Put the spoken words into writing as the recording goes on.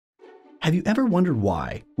Have you ever wondered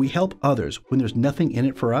why we help others when there's nothing in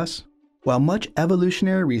it for us? While much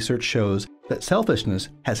evolutionary research shows that selfishness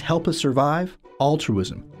has helped us survive,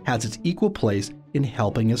 altruism has its equal place in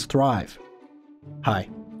helping us thrive. Hi,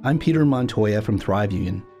 I'm Peter Montoya from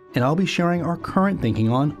ThriveUnion, and I'll be sharing our current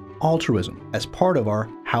thinking on altruism as part of our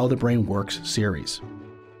How the Brain Works series.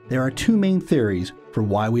 There are two main theories for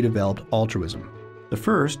why we developed altruism. The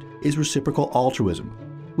first is reciprocal altruism,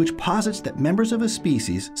 which posits that members of a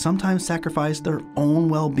species sometimes sacrifice their own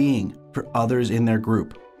well-being for others in their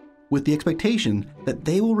group, with the expectation that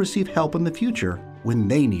they will receive help in the future when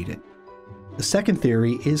they need it. The second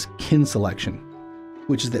theory is kin selection,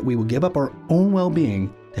 which is that we will give up our own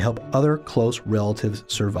well-being to help other close relatives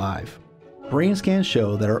survive. Brain scans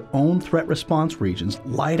show that our own threat response regions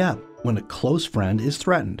light up when a close friend is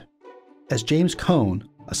threatened. As James Cohn,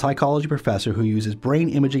 a psychology professor who uses brain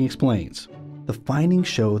imaging, explains, the findings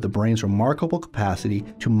show the brain's remarkable capacity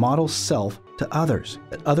to model self to others,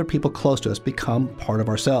 that other people close to us become part of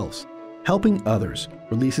ourselves. Helping others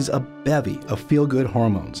releases a bevy of feel-good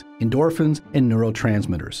hormones, endorphins, and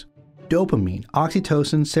neurotransmitters. Dopamine,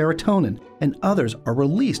 oxytocin, serotonin, and others are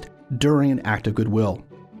released during an act of goodwill.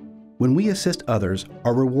 When we assist others,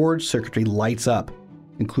 our reward circuitry lights up,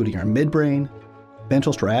 including our midbrain,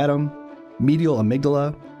 ventral striatum, medial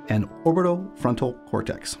amygdala, and orbital frontal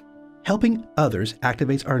cortex. Helping others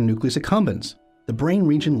activates our nucleus accumbens, the brain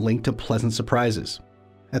region linked to pleasant surprises.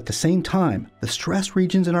 At the same time, the stress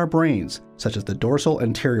regions in our brains, such as the dorsal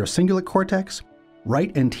anterior cingulate cortex,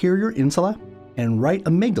 right anterior insula, and right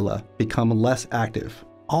amygdala, become less active.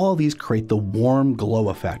 All of these create the warm glow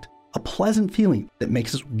effect, a pleasant feeling that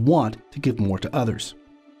makes us want to give more to others.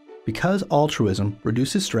 Because altruism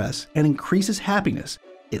reduces stress and increases happiness,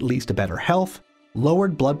 it leads to better health,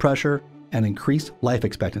 lowered blood pressure, and increased life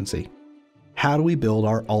expectancy. How do we build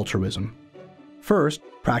our altruism? First,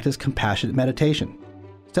 practice compassionate meditation.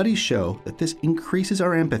 Studies show that this increases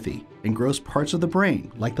our empathy and grows parts of the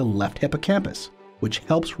brain, like the left hippocampus, which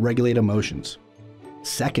helps regulate emotions.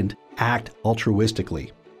 Second, act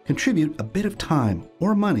altruistically. Contribute a bit of time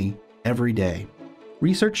or money every day.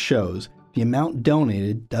 Research shows the amount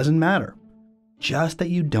donated doesn't matter, just that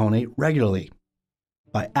you donate regularly.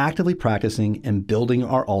 By actively practicing and building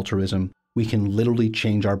our altruism, we can literally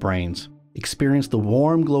change our brains, experience the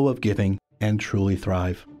warm glow of giving, and truly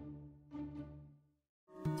thrive.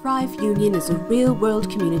 ThriveUnion is a real-world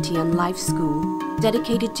community and life school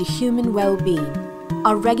dedicated to human well-being.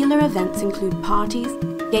 Our regular events include parties,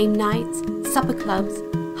 game nights, supper clubs,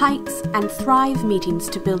 hikes, and Thrive meetings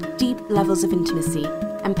to build deep levels of intimacy,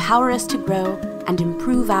 empower us to grow, and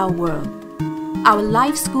improve our world. Our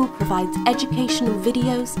life school provides educational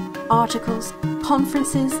videos, articles,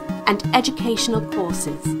 conferences, and educational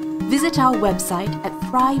courses. Visit our website at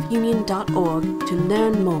thriveunion.org to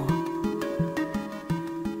learn more.